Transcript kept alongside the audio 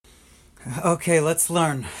Okay, let's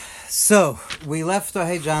learn. So,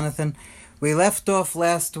 hey Jonathan, we left off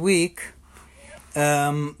last week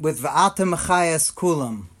with Va'ata Mechayas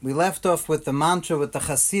Kulam. We left off with the mantra, with the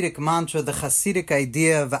Hasidic mantra, the Hasidic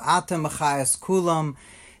idea, Va'ata Mechayas Kulam,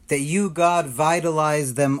 that you, God,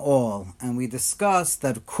 vitalize them all. And we discussed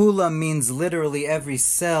that Kula means literally every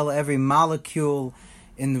cell, every molecule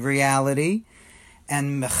in reality.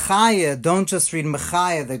 And Mechaya, don't just read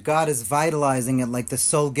Mechaya, that God is vitalizing it like the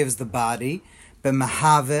soul gives the body, but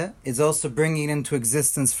Mehave is also bringing it into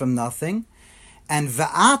existence from nothing. And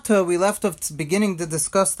Va'ata, we left off beginning to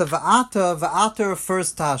discuss the Va'ata. Va'ata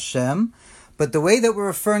refers to Hashem, but the way that we're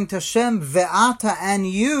referring to Hashem, Va'ata and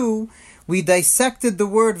you, we dissected the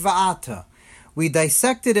word Va'ata. We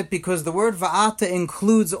dissected it because the word Va'ata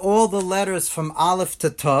includes all the letters from Aleph to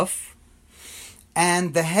Tuf,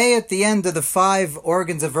 and the Hey at the end of the 5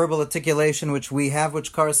 organs of verbal articulation which we have,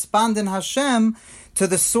 which correspond in Hashem to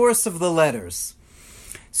the source of the letters.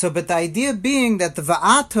 So, but the idea being that the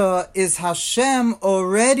Va'ata is Hashem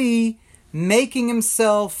already making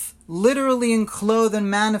himself literally enclosed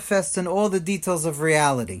and manifest in all the details of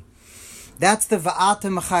reality. That's the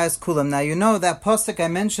Va'ata Mechayas Kulam. Now, you know that pasuk I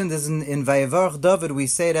mentioned is in Vayevarach David. We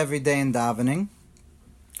say it every day in davening.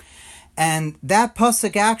 And that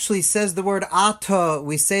pasuk actually says the word Ata.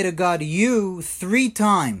 We say to God, you, 3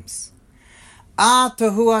 times.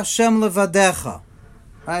 Ata hu Hashem levadecha.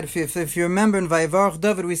 Right? If you remember in Vayevarach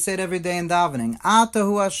David, we say it every day in davening. Ata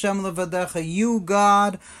hu Hashem levadecha. You,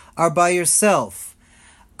 God, are by yourself.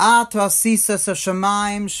 Ata asisas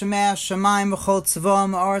hashamayim shemei hashamayim v'chol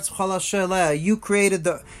tzvam ha'aretz v'chol asher leah. You created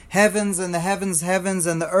the heavens and the heavens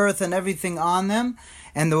and the earth and everything on them,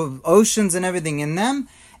 and the oceans and everything in them.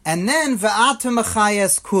 And then, Va'ata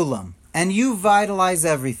Mechayas Kulam, and you vitalize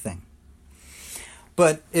everything.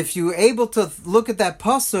 But if you're able to look at that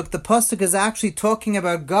pasuk, the pasuk is actually talking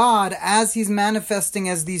about God as he's manifesting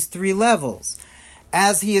as these 3 levels.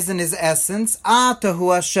 As he is in his essence, Ata hu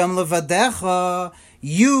Hashem levadecha,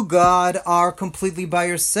 you, God, are completely by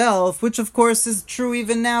yourself, which of course is true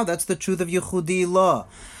even now. That's the truth of Yechudi law,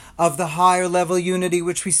 of the higher level unity,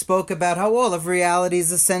 which we spoke about, how all of reality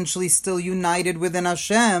is essentially still united within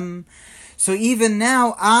Hashem. So even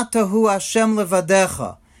now, Ata hu Hashem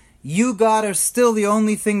levadecha, you, God, are still the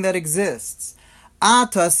only thing that exists.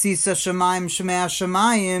 Ata sisa shamayim shemei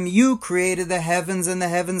hashamayim, you created the heavens and the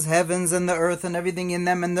heavens and the earth and everything in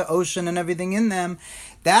them and the ocean and everything in them.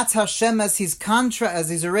 That's Hashem as he's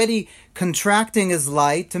already contracting his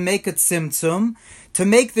light to make it tzimtzum, to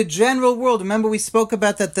make the general world. Remember we spoke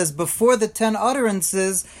about that there's before the 10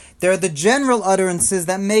 utterances, there are the general utterances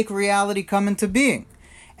that make reality come into being.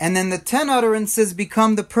 And then the 10 utterances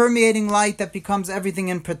become the permeating light that becomes everything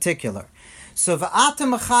in particular. So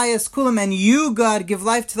Va'ata Mechayas Kulam, and you, God, give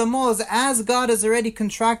life to them all, as God has already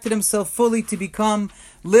contracted himself fully to become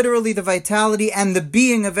literally the vitality and the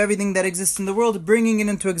being of everything that exists in the world, bringing it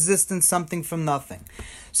into existence something from nothing.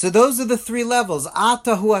 So those are the 3 levels.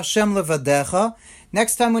 Ata hu Hashem levadecha.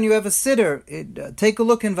 Next time when you have a siddur, take a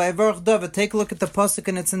look in Vayevarach David, take a look at the pasuk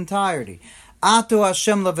in its entirety. Ata hu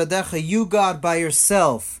Hashem levadecha, you, God, by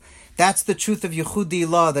yourself. That's the truth of Yechudi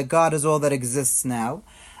law, that God is all that exists now.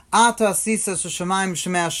 Ata asisas hashamayim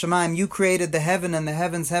shemei hashamayim, you created the heaven and the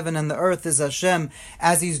heavens and the earth is Hashem,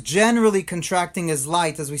 as he's generally contracting his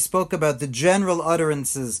light, as we spoke about the general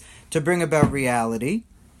utterances to bring about reality.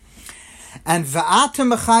 And Va'ata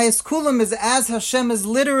Mechayas Kulam is as Hashem is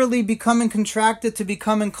literally becoming contracted to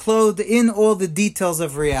become enclosed in all the details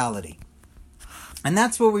of reality. And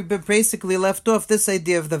that's where we basically left off, this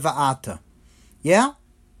idea of the Va'ata. Yeah?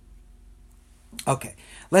 Okay,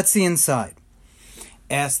 let's see inside.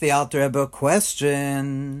 Ask the Alter Rebbe a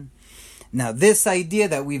question. Now, this idea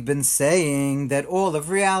that we've been saying, that all of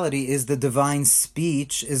reality is the divine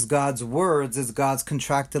speech, is God's words, is God's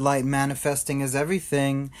contracted light manifesting as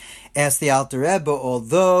everything. Ask the Alter Rebbe,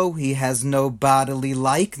 although he has no bodily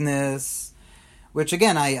likeness, which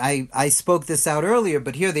again, I spoke this out earlier,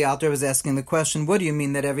 but here the Alter Rebbe is asking the question, what do you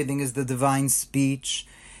mean that everything is the divine speech?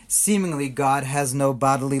 Seemingly God has no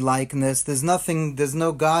bodily likeness.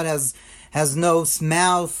 God has no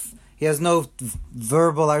mouth, he has no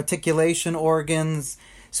verbal articulation organs.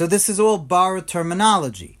 So this is all borrowed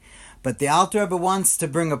terminology. But the Alter Rebbe wants to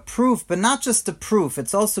bring a proof, but not just a proof,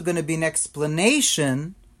 it's also going to be an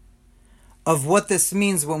explanation of what this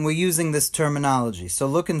means when we're using this terminology. So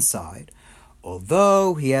look inside.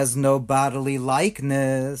 Although he has no bodily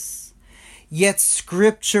likeness, yet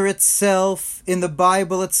Scripture itself, in the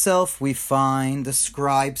Bible itself, we find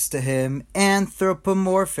ascribes to him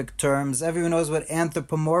anthropomorphic terms. Everyone knows what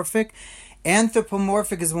anthropomorphic?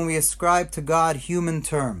 Anthropomorphic is when we ascribe to God human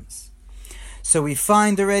terms. So we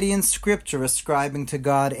find already in Scripture ascribing to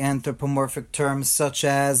God anthropomorphic terms such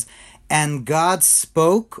as, and God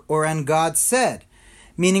spoke, or and God said.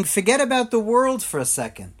 Meaning, forget about the world for a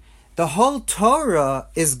second. The whole Torah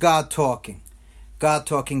is God talking. God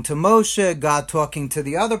talking to Moshe, God talking to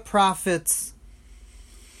the other prophets.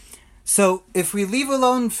 So if we leave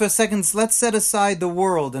alone for seconds, let's set aside the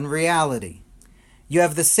world and reality. You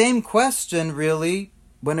have the same question, really,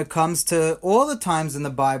 when it comes to all the times in the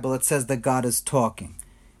Bible it says that God is talking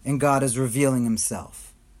and God is revealing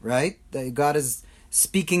himself, right? That God is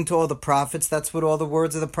speaking to all the prophets. That's what all the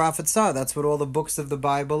words of the prophets are. That's what all the books of the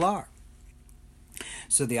Bible are.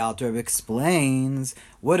 So the Alter Rebbe explains,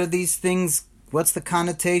 what are these things? What's the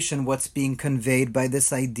connotation? What's being conveyed by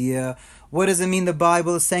this idea? What does it mean the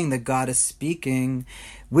Bible is saying that God is speaking?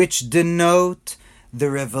 Which denote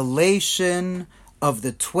the revelation of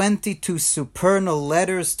the 22 supernal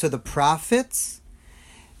letters to the prophets.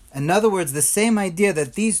 In other words, the same idea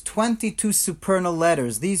that these 22 supernal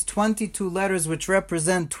letters, these 22 letters which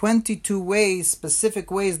represent 22 ways,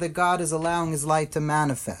 specific ways that God is allowing his light to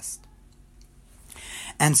manifest.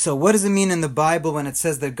 And so what does it mean in the Bible when it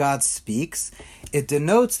says that God speaks? It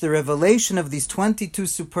denotes the revelation of these 22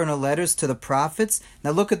 supernal letters to the prophets.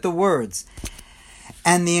 Now look at the words.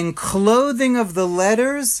 And the enclothing of the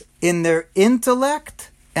letters in their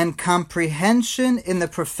intellect and comprehension in the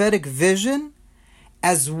prophetic vision,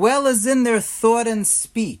 as well as in their thought and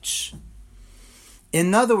speech.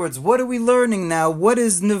 In other words, what are we learning now? What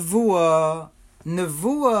is Nevuah?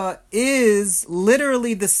 Nevuah is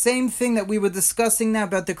literally the same thing that we were discussing now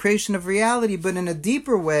about the creation of reality, but in a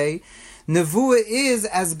deeper way. Nevuah is,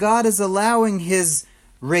 as God is allowing his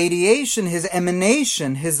radiation, his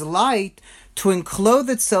emanation, his light, to enclose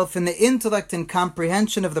itself in the intellect and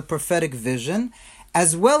comprehension of the prophetic vision,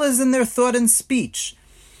 as well as in their thought and speech.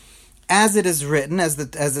 As it is written, as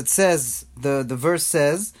it says, the verse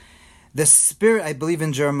says, the Spirit, I believe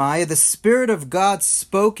in Jeremiah, the Spirit of God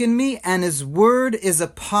spoke in me, and his word is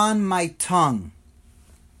upon my tongue.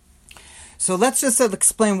 So let's just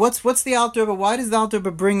explain, what's the Alter Rebbe, why does the Alter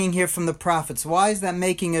Rebbe bringing here from the prophets? Why is that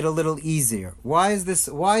making it a little easier? Why is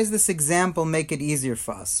this example make it easier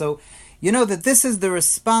for us? So, you know that this is the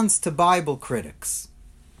response to Bible critics.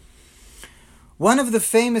 One of the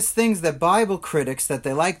famous things that Bible critics, that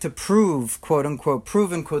they like to prove, quote unquote,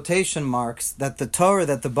 prove in quotation marks, that the Torah,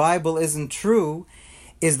 that the Bible isn't true,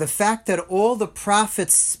 is the fact that all the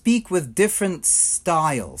prophets speak with different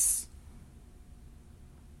styles.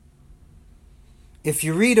 If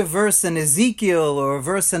you read a verse in Ezekiel, or a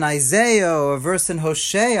verse in Isaiah, or a verse in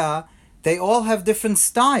Hosea, they all have different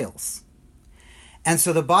styles. And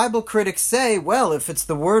so the Bible critics say, well, if it's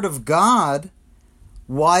the word of God,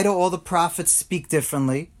 why do all the prophets speak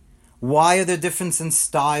differently? Why are there differences in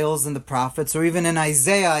styles in the prophets? Or even in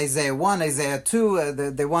Isaiah 1, Isaiah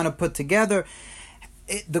 2, they want to put together.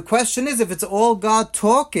 The question is, if it's all God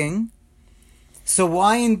talking, so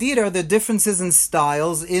why indeed are there differences in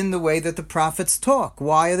styles in the way that the prophets talk?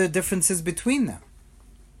 Why are there differences between them?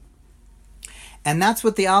 And that's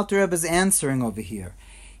what the Alter Rebbe is answering over here.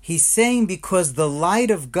 He's saying because the light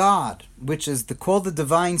of God, which is called the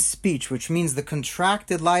divine speech, which means the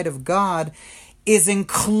contracted light of God, is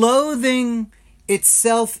enclothing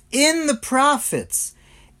itself in the prophets,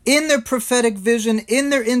 in their prophetic vision, in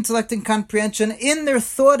their intellect and comprehension, in their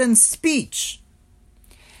thought and speech.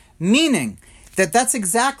 Meaning that that's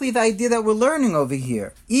exactly the idea that we're learning over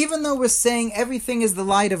here. Even though we're saying everything is the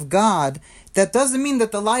light of God, that doesn't mean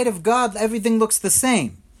that the light of God, everything looks the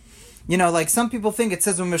same. You know, like some people think it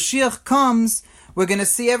says when Mashiach comes, we're going to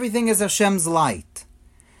see everything as Hashem's light.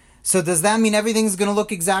 So does that mean everything's going to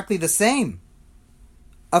look exactly the same?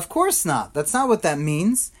 Of course not. That's not what that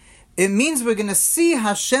means. It means we're going to see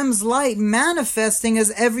Hashem's light manifesting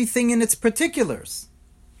as everything in its particulars.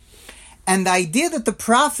 And the idea that the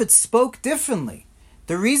prophets spoke differently,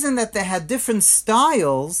 the reason that they had different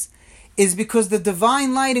styles, is because the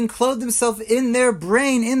divine light enclosed himself in their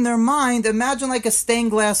brain, in their mind. Imagine like a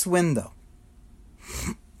stained glass window.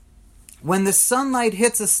 When the sunlight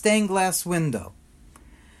hits a stained glass window,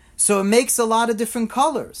 so it makes a lot of different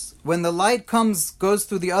colors. When the light goes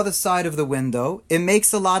through the other side of the window, it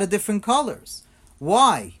makes a lot of different colors.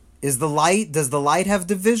 Why? Does the light have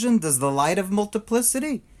division? Does the light have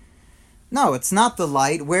multiplicity? No, it's not the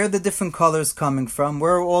light. Where are the different colors coming from?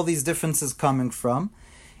 Where are all these differences coming from?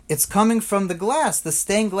 It's coming from the glass, the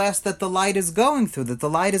stained glass that the light is going through, that the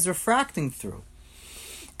light is refracting through.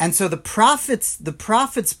 And so the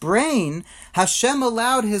prophet's brain, Hashem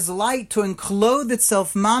allowed his light to enclose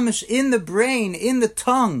itself mamish in the brain, in the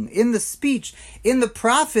tongue, in the speech, in the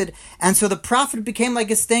prophet. And so the prophet became like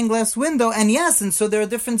a stained glass window. And so there are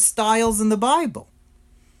different styles in the Bible.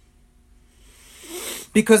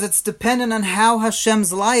 Because it's dependent on how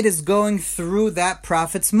Hashem's light is going through that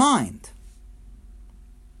prophet's mind.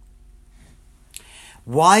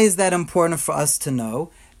 Why is that important for us to know?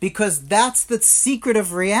 Because that's the secret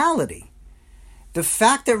of reality. The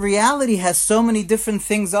fact that reality has so many different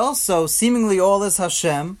things also, seemingly all is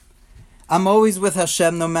Hashem. I'm always with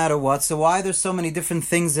Hashem no matter what. So why are there so many different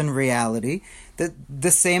things in reality? The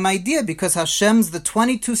same idea, because Hashem's, the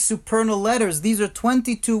 22 supernal letters, these are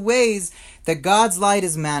 22 ways that God's light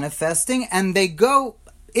is manifesting, and they go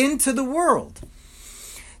into the world.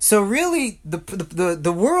 So really,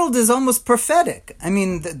 the world is almost prophetic. I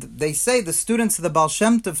mean, they say, the students of the Baal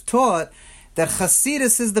Shem Tov taught that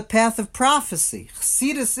Chassidus is the path of prophecy.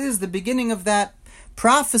 Chassidus is the beginning of that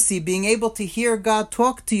prophecy, being able to hear God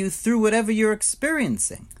talk to you through whatever you're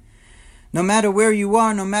experiencing. No matter where you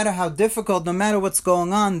are, no matter how difficult, no matter what's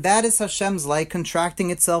going on, that is Hashem's light contracting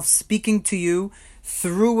itself, speaking to you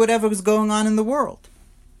through whatever is going on in the world.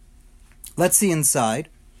 Let's see inside.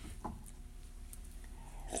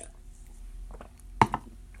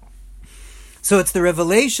 So it's the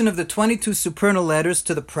revelation of the 22 supernal letters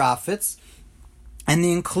to the prophets, and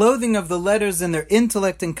the enclothing of the letters in their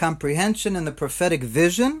intellect and comprehension and the prophetic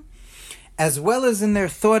vision, as well as in their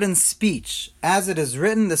thought and speech. As it is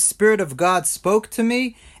written, the Spirit of God spoke to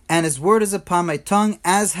me, and His word is upon my tongue,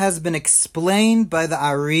 as has been explained by the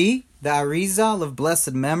Arizal of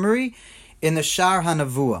blessed memory, in the Shar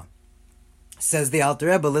HaNavuah. Says the Alter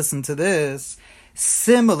Rebbe, listen to this,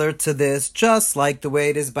 similar to this, just like the way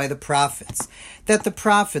it is by the prophets. That the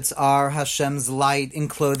prophets are Hashem's light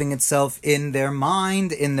enclothing itself in their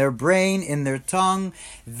mind, in their brain, in their tongue.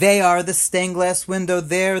 They are the stained glass window.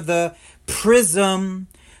 They're the prism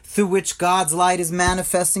through which God's light is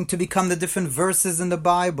manifesting to become the different verses in the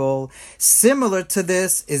Bible. Similar to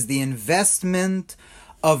this is the investment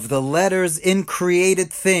of the letters in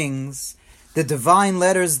created things. The divine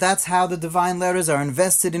letters, that's how the divine letters are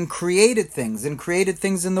invested in created things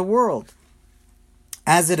in the world.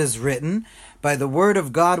 As it is written, by the word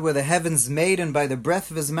of God were the heavens made, and by the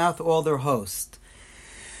breath of His mouth all their host.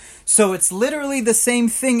 So it's literally the same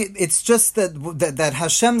thing. It's just that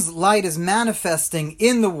Hashem's light is manifesting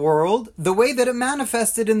in the world the way that it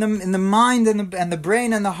manifested in the mind and the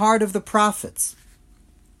brain and the heart of the prophets.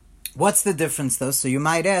 What's the difference, though? So you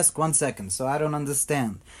might ask, 1 second, so I don't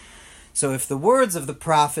understand. So if the words of the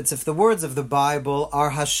prophets, if the words of the Bible are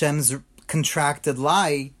Hashem's contracted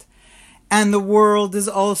light, and the world is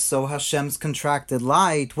also Hashem's contracted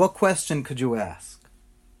light, what question could you ask?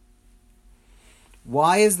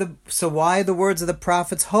 Why are the words of the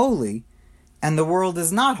prophets holy, and the world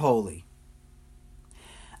is not holy?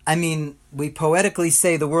 I mean, we poetically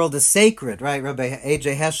say the world is sacred, right? Rabbi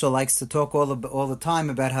A.J. Heschel likes to talk all the time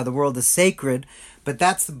about how the world is sacred, but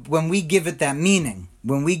that's when we give it that meaning.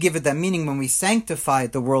 When we sanctify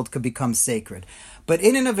it, the world could become sacred. But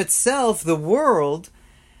in and of itself, the world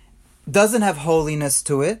doesn't have holiness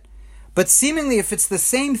to it. But seemingly, if it's the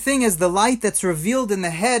same thing as the light that's revealed in the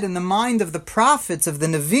head and the mind of the prophets, of the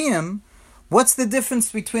Nevi'im, what's the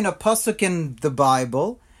difference between a pasuk in the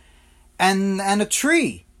Bible and a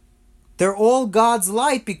tree? They're all God's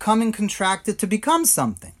light becoming contracted to become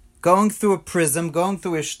something. Going through a prism, going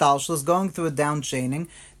through a shtalshlus, going through a downchaining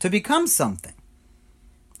to become something.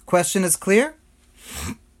 Question is clear?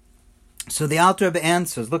 So the Alter Rebbe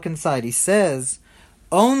answers, look inside, he says,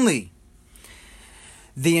 only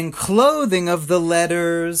the enclothing of the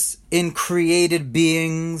letters in created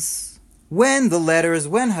beings, when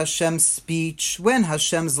Hashem's speech, when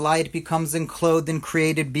Hashem's light becomes enclosed in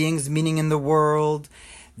created beings, meaning in the world,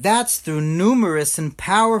 that's through numerous and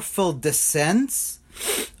powerful descents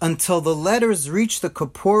until the letters reach the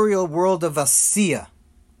corporeal world of Asiya.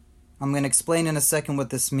 I'm going to explain in a second what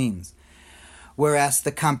this means. Whereas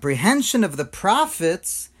the comprehension of the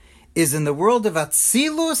prophets is in the world of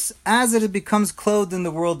Atzilus as it becomes clothed in the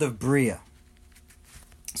world of Bria.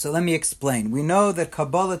 So let me explain. We know that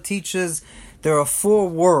Kabbalah teaches there are 4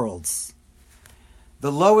 worlds.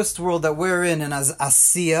 The lowest world that we're in is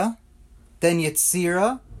Asiya, then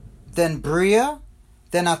Yetzira, then Bria,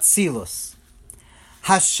 then Atzilus.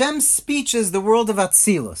 Hashem's speech is the world of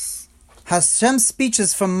Atzilus. Hashem's speech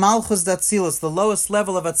is from Malchus d'Atzilus, the lowest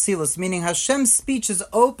level of Atzilus, meaning Hashem's speech is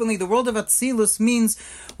openly, the world of Atzilus means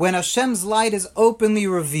when Hashem's light is openly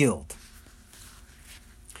revealed.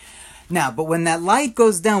 Now, but when that light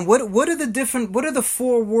goes down, what do the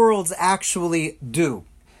 4 worlds actually do?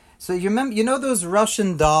 So you remember, you know those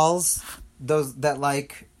Russian dolls, those that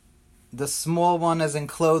like the small one is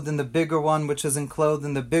enclosed in the bigger one, which is enclosed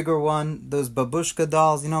in the bigger one. Those babushka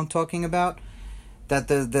dolls, you know what I'm talking about? That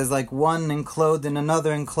there's like one enclosed in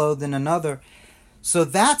another, enclosed in another. So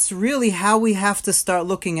that's really how we have to start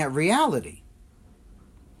looking at reality.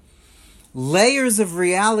 Layers of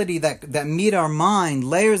reality that meet our mind,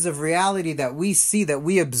 layers of reality that we see, that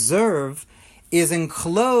we observe, is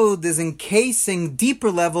enclosed, is encasing deeper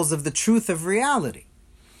levels of the truth of reality.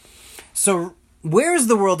 So where is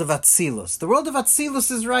the world of Atzilus? The world of Atzilus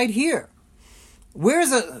is right here.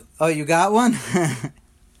 Where's a... Oh, you got one?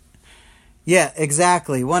 Yeah,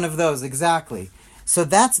 exactly. One of those, exactly. So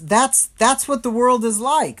that's what the world is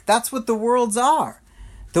like. That's what the worlds are.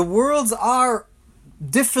 The worlds are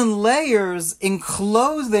different layers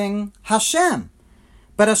enclosing Hashem.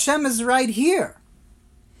 But Hashem is right here.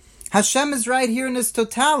 Hashem is right here in His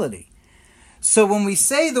totality. So when we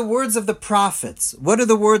say the words of the prophets, what do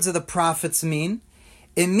the words of the prophets mean?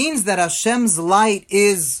 It means that Hashem's light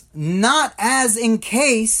is not as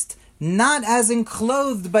encased, not as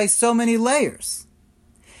enclosed by so many layers.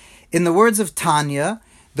 In the words of Tanya,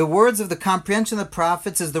 the words of the comprehension of the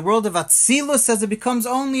prophets is the world of Atzilus as it becomes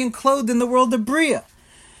only enclosed in the world of Bria.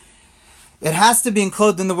 It has to be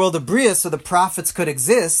enclosed in the world of Bria so the prophets could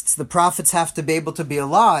exist. The prophets have to be able to be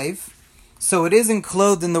alive. So it is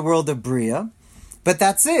enclosed in the world of Bria. But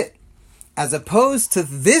that's it. As opposed to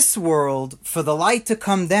this world, for the light to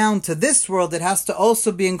come down to this world, it has to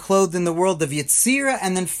also be enclosed in the world of Yetzirah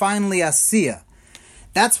and then finally Asiyah.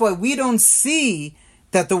 That's why we don't see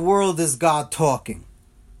that the world is God talking.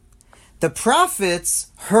 The prophets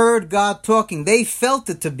heard God talking. They felt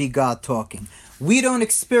it to be God talking. We don't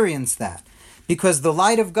experience that. Because the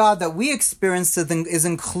light of God that we experience is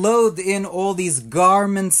enclosed in all these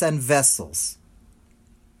garments and vessels.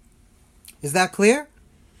 Is that clear?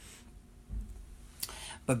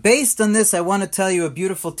 But based on this, I want to tell you a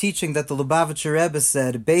beautiful teaching that the Lubavitcher Rebbe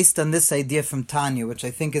said, based on this idea from Tanya, which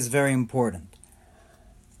I think is very important.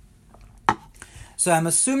 So I'm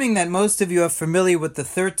assuming that most of you are familiar with the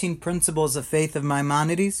 13 principles of faith of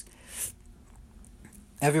Maimonides.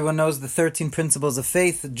 Everyone knows the 13 principles of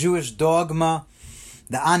faith, the Jewish dogma,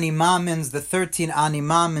 the Ani Mamins, the 13 Ani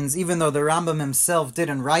Mamins. Even though the Rambam himself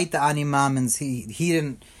didn't write the Ani Mamins, he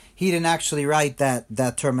didn't actually write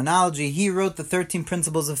that terminology. He wrote the 13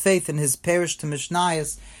 principles of faith in his Perish to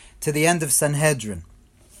Mishnayos to the end of Sanhedrin.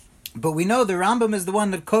 But we know the Rambam is the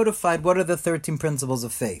one that codified what are the 13 principles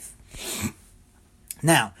of faith.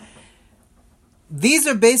 Now, these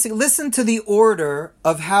are basic. Listen to the order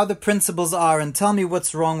of how the principles are and tell me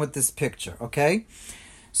what's wrong with this picture, okay?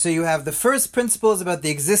 So you have the first principle is about the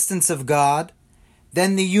existence of God,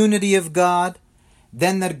 then the unity of God,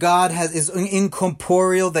 then that God is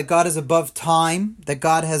incorporeal, that God is above time, that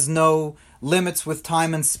God has no limits with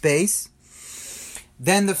time and space.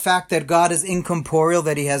 Then the fact that God is incorporeal,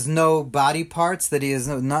 that He has no body parts, that He is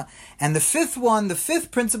not. And the fifth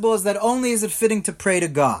principle is that only is it fitting to pray to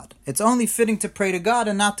God. It's only fitting to pray to God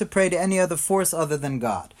and not to pray to any other force other than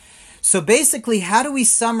God. So basically, how do we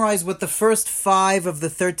summarize what the first 5 of the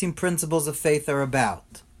 13 principles of faith are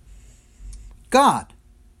about? God.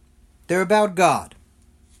 They're about God.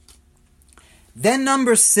 Then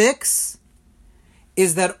number 6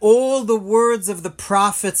 is that all the words of the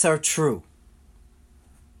prophets are true.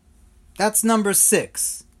 That's number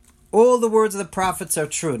 6. All the words of the prophets are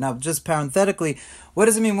true. Now, just parenthetically, what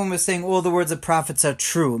does it mean when we're saying all the words of prophets are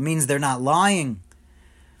true? It means they're not lying.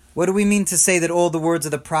 What do we mean to say that all the words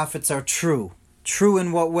of the prophets are true? True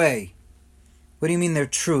in what way? What do you mean they're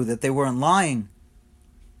true? That they weren't lying?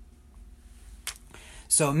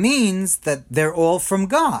 So it means that they're all from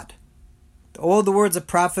God. All the words of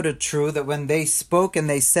prophet are true, that when they spoke and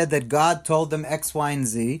they said that God told them X, Y, and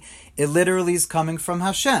Z, it literally is coming from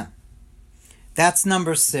Hashem. That's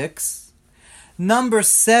number 6. Number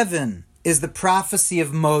 7 is the prophecy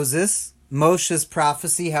of Moses, Moshe's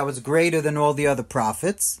prophecy, how it's greater than all the other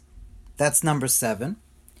prophets. That's number 7.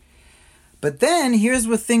 But then, here's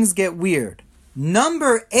where things get weird.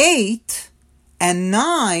 Number 8 and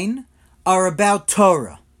 9 are about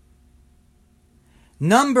Torah.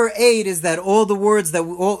 Number 8 is that all the words that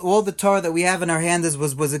all the Torah that we have in our hands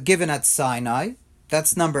was given at Sinai.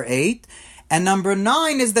 That's number 8. And number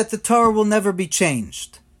 9 is that the Torah will never be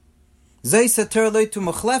changed.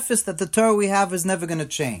 That the Torah we have is never going to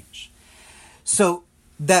change. So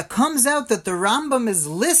that comes out that the Rambam is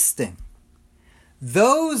listing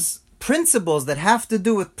those principles that have to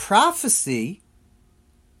do with prophecy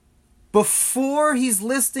before he's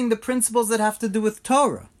listing the principles that have to do with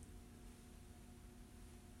Torah.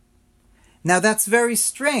 Now that's very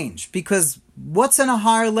strange, because what's on a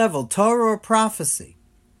higher level, Torah or prophecy?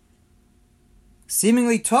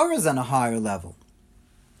 Seemingly Torah is on a higher level.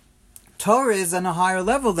 Torah is on a higher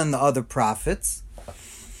level than the other prophets.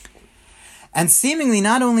 And seemingly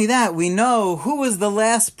not only that, we know who was the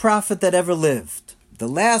last prophet that ever lived. The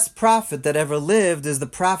last prophet that ever lived is the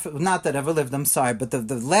prophet, not that ever lived, I'm sorry, but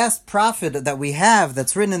the last prophet that we have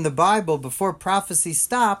that's written in the Bible before prophecy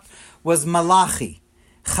stopped was Malachi.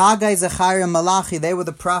 Chagai, Zechariah, Malachi, they were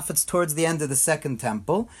the prophets towards the end of the Second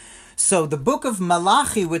Temple. So the book of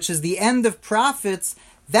Malachi, which is the end of prophets,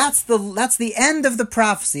 that's the end of the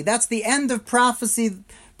prophecy. That's the end of prophecy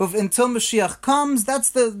until Mashiach comes. That's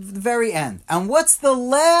the very end. And what's the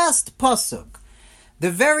last pasuk? The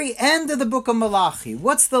very end of the book of Malachi.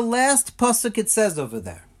 What's the last pasuk it says over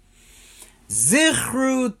there?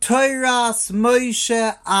 Zichru Toras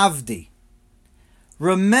Moshe Avdi.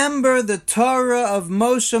 Remember the Torah of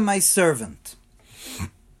Moshe, my servant.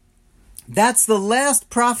 That's the last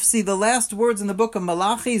prophecy, the last words in the book of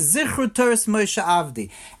Malachi, Zichru Toras Moshe Avdi.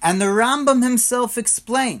 And the Rambam himself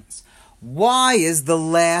explains, why is the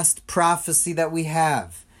last prophecy that we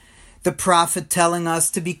have the prophet telling us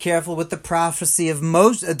to be careful with the prophecy of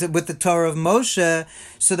Moshe, with the Torah of Moshe?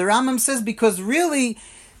 So the Rambam says, because really,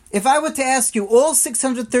 if I were to ask you, all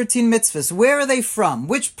 613 mitzvahs, where are they from?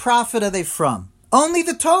 Which prophet are they from? Only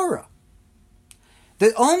the Torah.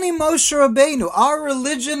 The only Moshe Rabbeinu. Our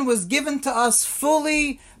religion was given to us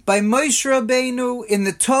fully by Moshe Rabbeinu in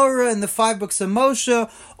the Torah, in the 5 books of Moshe.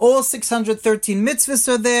 All 613 mitzvahs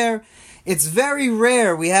are there. It's very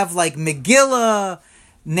rare. We have like Megillah,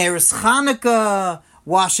 Neres Chanukah,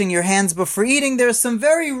 washing your hands before eating. There are some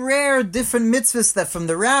very rare different mitzvahs that from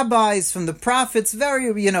the rabbis, from the prophets, very,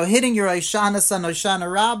 hitting your Ishanas on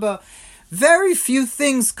Hoshana Rabbah. Very few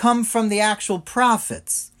things come from the actual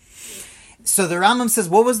prophets. So the Rambam says,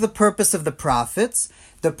 what was the purpose of the prophets?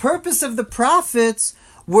 The purpose of the prophets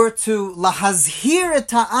were to lahazhir et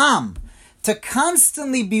ha'am, to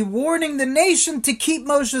constantly be warning the nation to keep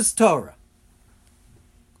Moshe's Torah.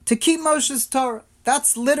 To keep Moshe's Torah.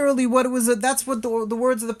 That's literally what it was. That's what the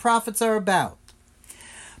words of the prophets are about.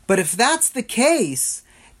 But if that's the case,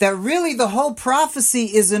 that really the whole prophecy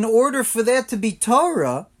is in order for there to be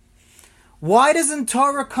Torah, why doesn't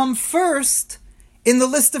Torah come first in the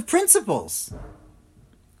list of principles?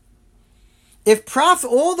 If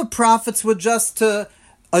all the prophets were just to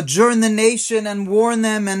adjourn the nation and warn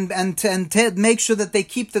them and to make sure that they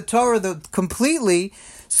keep the Torah completely,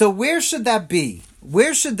 so where should that be?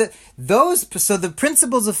 Where should so the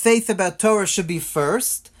principles of faith about Torah should be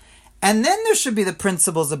first, and then there should be the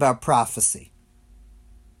principles about prophecy.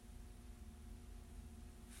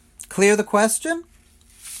 Clear the question?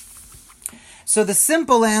 So the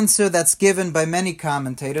simple answer that's given by many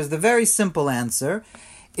commentators, the very simple answer,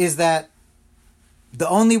 is that the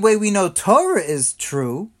only way we know Torah is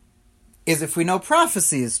true is if we know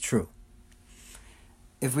prophecy is true.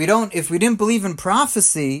 If we didn't believe in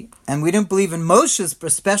prophecy, and we didn't believe in Moshe's,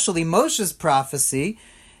 especially Moshe's prophecy,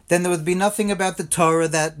 then there would be nothing about the Torah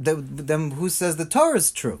then who says the Torah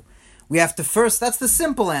is true. We have to first, that's the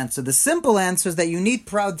simple answer. The simple answer is that you need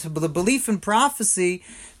the belief in prophecy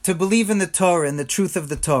to believe in the Torah and the truth of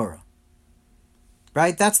the Torah.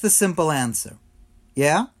 Right? That's the simple answer.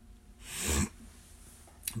 Yeah?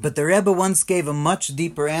 But the Rebbe once gave a much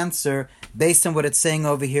deeper answer based on what it's saying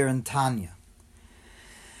over here in Tanya.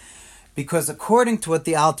 Because according to what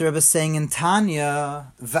the Alter Rebbe is saying in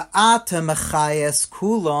Tanya, V'ata mechayes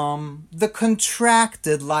kulam, the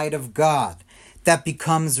contracted light of God that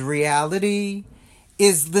becomes reality,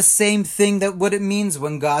 is the same thing that what it means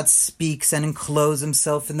when God speaks and encloses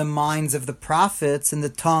himself in the minds of the prophets, in the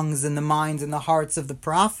tongues, in the minds, in the hearts of the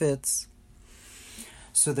prophets.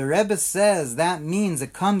 So the Rebbe says that means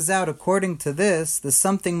it comes out, according to this, there's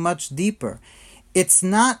something much deeper. It's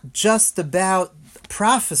not just about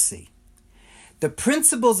prophecy. The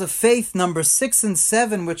principles of faith, number 6 and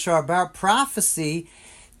 7, which are about prophecy,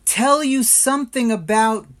 tell you something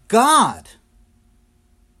about God.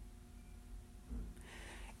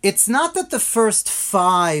 It's not that the first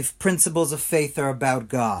 5 principles of faith are about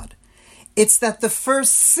God. It's that the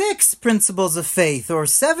first 6 principles of faith, or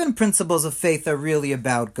 7 principles of faith, are really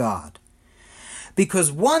about God.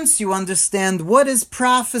 Because once you understand what is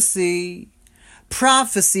prophecy,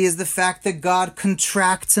 prophecy is the fact that God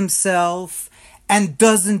contracts himself and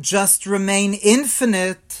doesn't just remain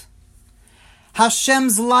infinite.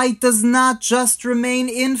 Hashem's light does not just remain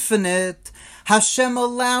infinite. Hashem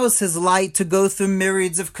allows his light to go through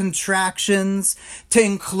myriads of contractions, to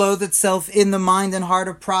enclose itself in the mind and heart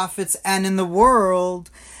of prophets and in the world.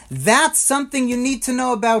 That's something you need to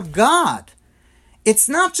know about God. It's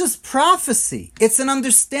not just prophecy. It's an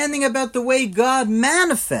understanding about the way God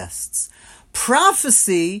manifests.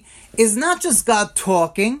 Prophecy is not just God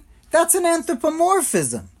talking. That's an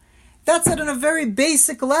anthropomorphism. That's at a very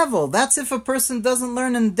basic level. That's if a person doesn't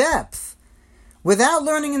learn in depth. Without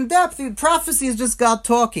learning in depth, prophecy is just God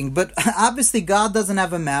talking. But obviously God doesn't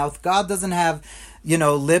have a mouth. God doesn't have,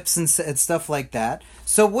 lips and stuff like that.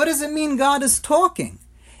 So what does it mean God is talking?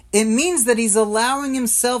 It means that he's allowing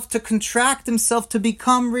himself to contract himself to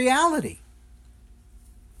become reality.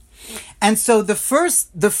 And so the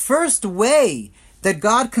first way that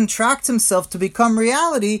God contracts himself to become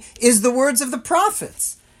reality is the words of the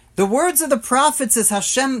prophets. The words of the prophets is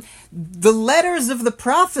Hashem, the letters of the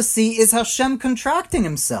prophecy is Hashem contracting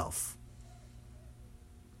himself.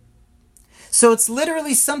 So it's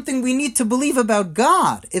literally something we need to believe about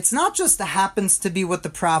God. It's not just that happens to be what the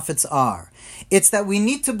prophets are. It's that we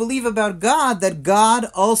need to believe about God that God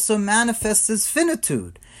also manifests his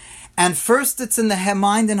finitude. And first it's in the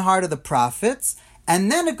mind and heart of the prophets,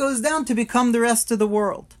 and then it goes down to become the rest of the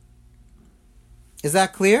world. Is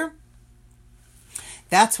that clear?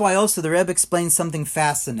 That's why also the Rebbe explains something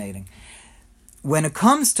fascinating. When it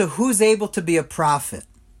comes to who's able to be a prophet,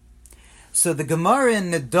 so the Gemara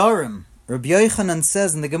in Nedarim, Rabbi Yochanan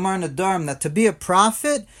says in the Gemara in Nedarim that to be a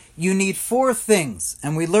prophet, you need 4 things,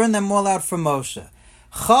 and we learn them all out from Moshe.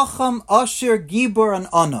 Chacham, Asher, Gibor, and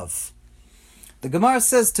Anov. The Gemara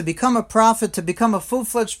says to become a prophet, to become a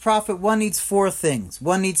full-fledged prophet, one needs 4 things.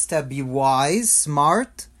 One needs to be wise,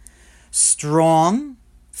 smart, strong,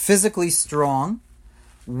 physically strong,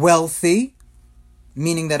 wealthy,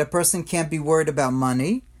 meaning that a person can't be worried about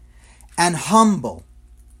money, and humble.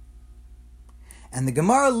 And the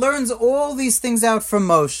Gemara learns all these things out from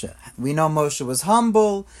Moshe. We know Moshe was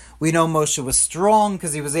humble. We know Moshe was strong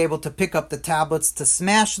because he was able to pick up the tablets to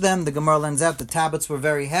smash them. The Gemara learns out the tablets were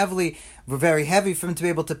very heavy for him to be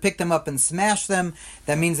able to pick them up and smash them.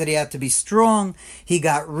 That means that he had to be strong. He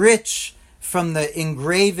got rich from the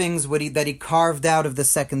engravings that he carved out of the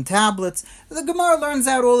second tablets. The Gemara learns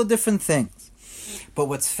out all the different things. But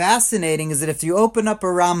what's fascinating is that if you open up a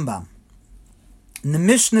Rambam, in the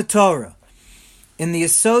Mishnah Torah, in the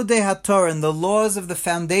Yesodei HaTorah, in the laws of the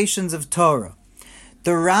foundations of Torah,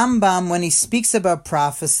 the Rambam, when he speaks about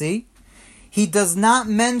prophecy, he does not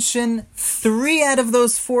mention 3 out of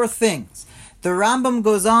those 4 things. The Rambam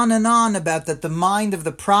goes on and on about that the mind of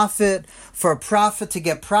the prophet, for a prophet to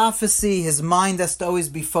get prophecy, his mind has to always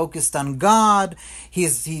be focused on God. He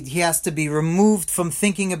has to be removed from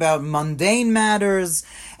thinking about mundane matters,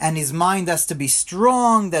 and his mind has to be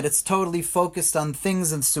strong, that it's totally focused on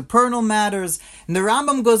things and supernal matters. And the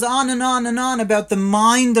Rambam goes on and on and on about the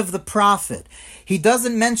mind of the prophet. He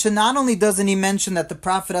doesn't mention, not only doesn't he mention that the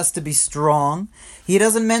prophet has to be strong, he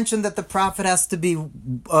doesn't mention that the prophet has to be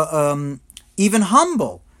even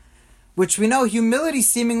humble, which we know humility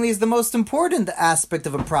seemingly is the most important aspect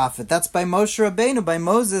of a prophet. That's by Moshe Rabbeinu, by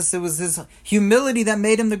Moses. It was his humility that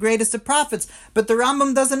made him the greatest of prophets. But the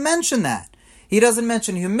Rambam doesn't mention that. He doesn't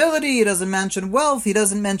mention humility, he doesn't mention wealth, he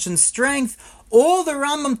doesn't mention strength. All the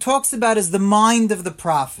Rambam talks about is the mind of the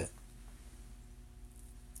prophet.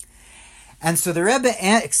 And so the Rebbe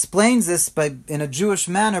explains this in a Jewish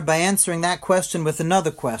manner by answering that question with another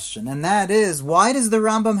question. And that is, why does the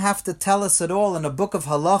Rambam have to tell us at all in a book of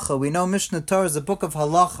halacha? We know Mishnah Torah is a book of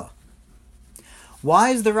halacha. Why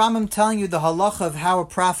is the Rambam telling you the halacha of how a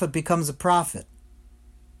prophet becomes a prophet?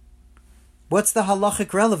 What's the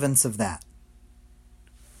halachic relevance of that?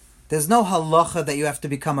 There's no halacha that you have to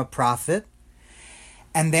become a prophet.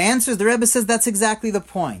 And the answer is, the Rebbe says that's exactly the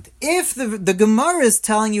point. If the Gemara is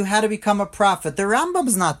telling you how to become a prophet, the Rambam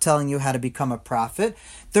is not telling you how to become a prophet.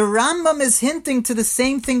 The Rambam is hinting to the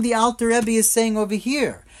same thing the Alter Rebbe is saying over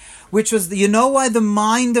here, which was, why the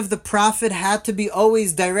mind of the prophet had to be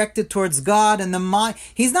always directed towards God, and the mind.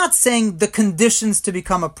 He's not saying the conditions to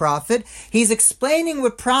become a prophet. He's explaining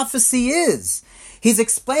what prophecy is. He's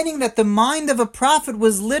explaining that the mind of a prophet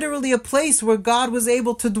was literally a place where God was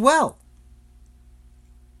able to dwell.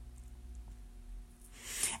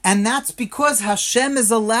 And that's because Hashem is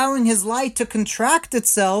allowing his light to contract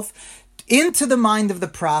itself into the mind of the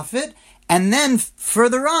prophet, and then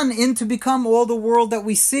further on into become all the world that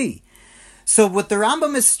we see. So what the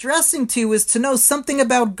Rambam is stressing to you is to know something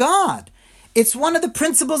about God. It's one of the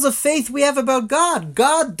principles of faith we have about God.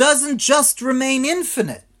 God doesn't just remain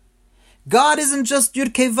infinite. God isn't just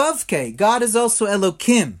Yud-Kei Vav-Kei. God is also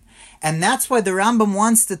Elokim. And that's why the Rambam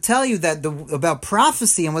wants to tell you that about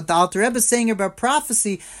prophecy, and what the Alter Rebbe is saying about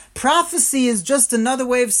prophecy is just another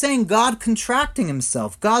way of saying God contracting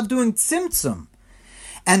himself, God doing tzimtzum.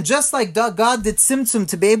 And just like God did tzimtzum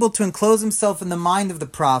to be able to enclose himself in the mind of the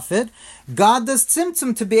prophet, God does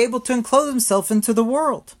tzimtzum to be able to enclose himself into the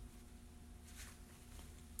world.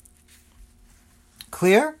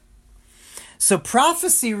 Clear? So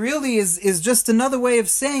prophecy really is just another way of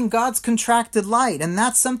saying God's contracted light, and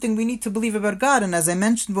that's something we need to believe about God. And as I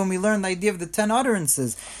mentioned when we learned the idea of the 10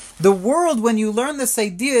 utterances, the world, when you learn this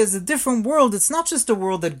idea, is a different world. It's not just a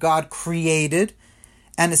world that God created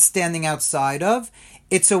and is standing outside of.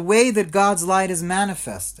 It's a way that God's light is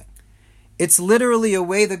manifesting. It's literally a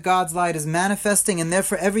way that God's light is manifesting, and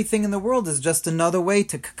therefore everything in the world is just another way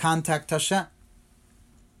to contact Hashem.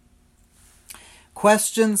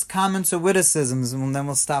 Questions, comments, or witticisms, and then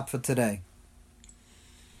we'll stop for today.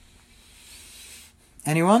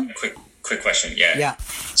 Anyone? Quick question. Yeah.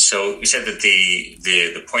 So you said that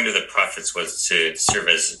the point of the prophets was to serve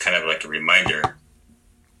as kind of like a reminder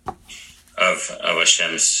of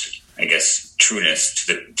Hashem's, I guess, trueness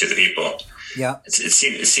to the people. Yeah. It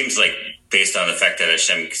seems like, based on the fact that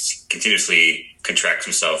Hashem continuously contracts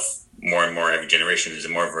himself more and more every generation, is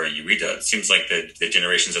more of a Yerida. It seems like the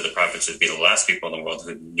generations of the prophets would be the last people in the world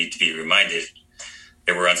who need to be reminded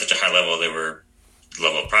they were on such a high level. They were the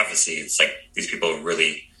level of prophecy. It's like these people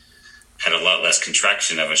really had a lot less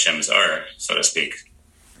contraction of Hashem's R, so to speak.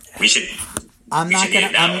 I'm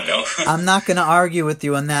not gonna argue with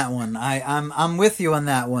you on that one. I'm with you on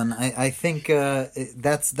that one. I think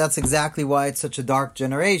that's exactly why it's such a dark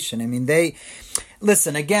generation. I mean,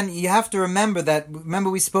 listen, again, you have to remember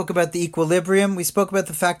we spoke about the equilibrium. We spoke about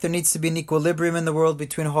the fact there needs to be an equilibrium in the world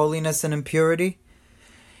between holiness and impurity.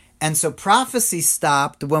 And so prophecy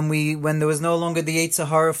stopped when there was no longer the Yetzer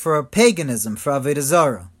Hara for paganism, for Avodah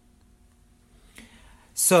Zarah.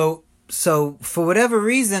 So for whatever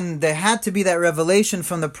reason, there had to be that revelation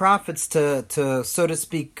from the prophets to so to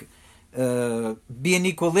speak, be in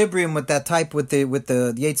equilibrium with that type, with the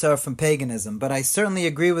Yetzer Hara from paganism. But I certainly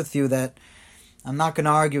agree with you that I'm not going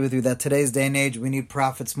to argue with you that today's day and age we need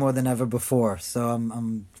prophets more than ever before. So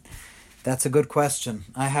that's a good question.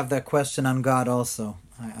 I have that question on God also.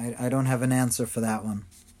 I don't have an answer for that one.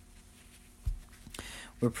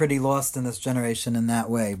 We're pretty lost in this generation in that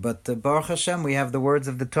way. But Baruch Hashem, we have the words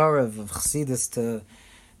of the Torah, of Chassidus, to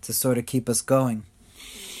sort of keep us going.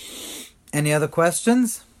 Any other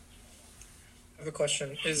questions? I have a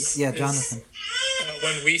question. Jonathan.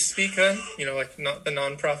 When we speak then, like not the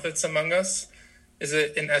non-prophets among us, is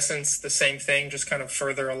it in essence the same thing, just kind of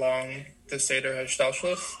further along the Seder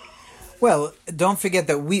HaShtalshelus? Well, don't forget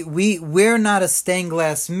that we're not a stained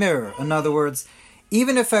glass mirror. In other words,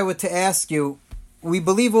 even if I were to ask you, we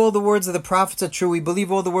believe all the words of the prophets are true, we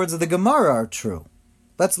believe all the words of the Gemara are true.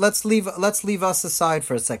 Let's leave us aside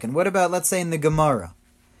for a second. What about, let's say, in the Gemara?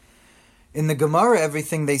 In the Gemara,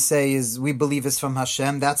 everything they say is we believe is from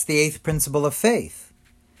Hashem. That's the 8th principle of faith.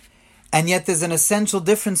 And yet there's an essential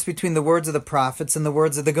difference between the words of the prophets and the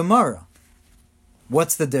words of the Gemara.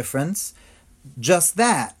 What's the difference? Just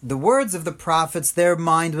that. The words of the prophets, their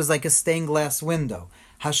mind was like a stained glass window.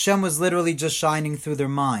 Hashem was literally just shining through their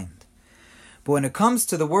mind. But when it comes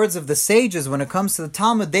to the words of the sages, when it comes to the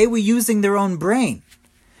Talmud, they were using their own brain.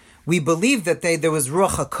 We believe that there was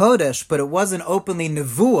Ruach HaKodesh, but it wasn't openly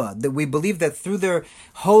Nevuah. That we believe that through their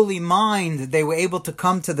holy mind, they were able to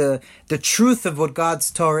come to the truth of what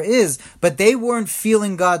God's Torah is, but they weren't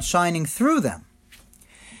feeling God shining through them.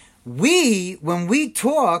 When we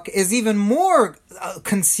talk, is even more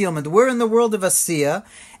concealment. We're in the world of Asiya,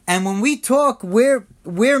 and when we talk, we're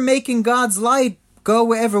making God's light go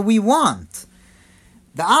wherever we want.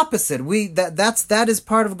 The opposite. That is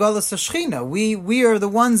part of Galus HaShechina. We are the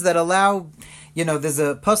ones that allow. There's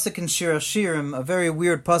a pasuk in Shir Hashirim, a very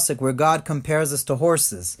weird pasuk where God compares us to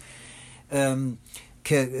horses. My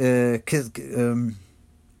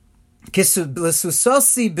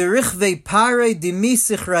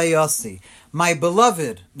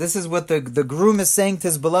beloved. This is what the groom is saying to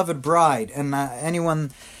his beloved bride.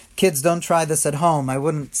 And kids, don't try this at home. I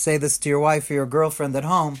wouldn't say this to your wife or your girlfriend at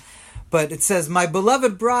home. But it says, my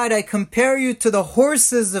beloved bride, I compare you to the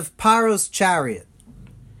horses of Paro's chariot.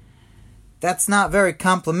 That's not very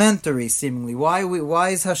complimentary, seemingly. Why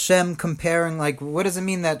is Hashem comparing, what does it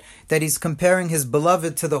mean that he's comparing his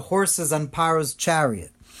beloved to the horses on Paro's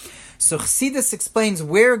chariot? So Chassidus explains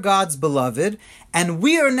we're God's beloved, and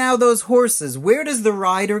we are now those horses. Where does the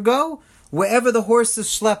rider go? Wherever the horses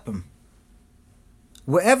schlep him.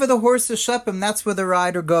 Wherever the horses schlep him, that's where the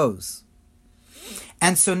rider goes.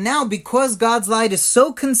 And so now, because God's light is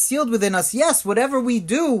so concealed within us, yes, whatever we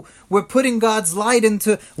do, we're putting God's light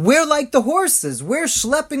into. We're like the horses. We're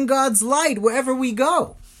schlepping God's light wherever we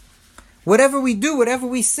go. Whatever we do, whatever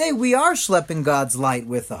we say, we are schlepping God's light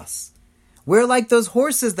with us. We're like those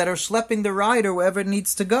horses that are schlepping the rider wherever it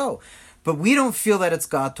needs to go. But we don't feel that it's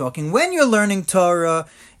God talking. When you're learning Torah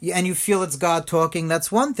and you feel it's God talking,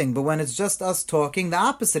 that's one thing. But when it's just us talking, the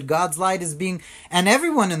opposite. God's light is being, and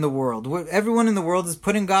everyone in the world is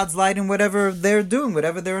putting God's light in whatever they're doing,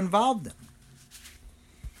 whatever they're involved in.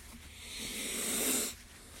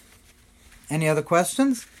 Any other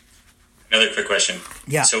questions? Another quick question.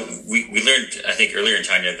 Yeah. So we learned, I think, earlier in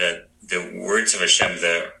Tanya that the words of Hashem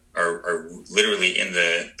are literally in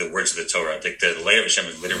the words of the Torah. Like the light of Hashem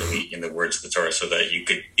is literally in the words of the Torah, so that you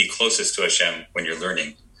could be closest to Hashem when you're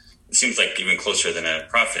learning. It seems like even closer than a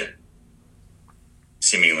prophet,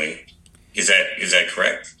 seemingly. Is that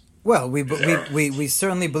correct? Well, we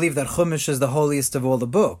certainly believe that Chumash is the holiest of all the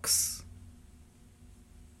books.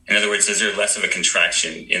 In other words, is there less of a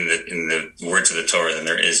contraction in the words of the Torah than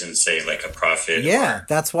there is in, say, like a prophet? Yeah,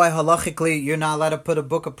 that's why halachically you're not allowed to put a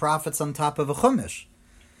book of prophets on top of a Chumash.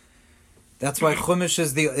 That's why Chumash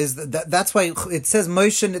that's why it says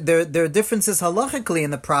Moshe. There are differences halachically in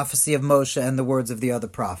the prophecy of Moshe and the words of the other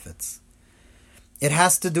prophets. It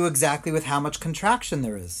has to do exactly with how much contraction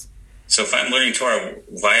there is. So if I'm learning Torah,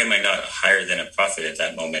 why am I not higher than a prophet at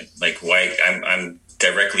that moment? Like why I'm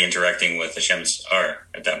directly interacting with Hashem's R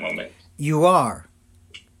at that moment? You are.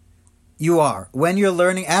 When you're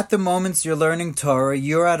learning, at the moments you're learning Torah,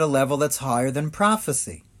 you're at a level that's higher than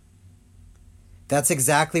prophecy. That's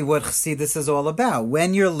exactly what Chassidus is all about.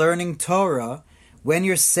 When you're learning Torah, when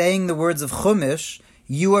you're saying the words of Chumash,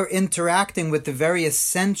 you are interacting with the very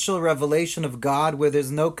essential revelation of God where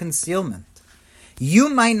there's no concealment. You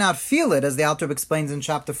might not feel it, as the Alter explains in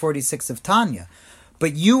chapter 46 of Tanya,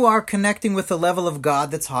 but you are connecting with a level of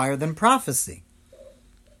God that's higher than prophecy.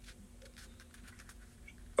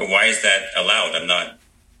 But why is that allowed? I'm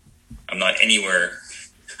not anywhere.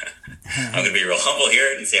 I'm going to be real humble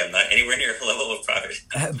here and say I'm not anywhere near a level of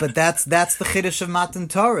prophet. But that's the Chiddush of Matan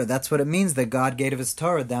Torah. That's what it means that God gave His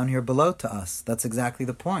Torah down here below to us. That's exactly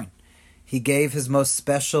the point. He gave His most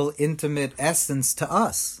special, intimate essence to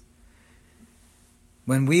us.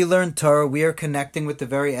 When we learn Torah, we are connecting with the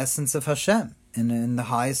very essence of Hashem in the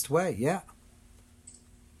highest way. Yeah.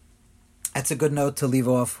 That's a good note to leave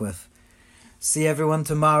off with. See everyone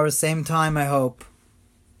tomorrow, same time, I hope.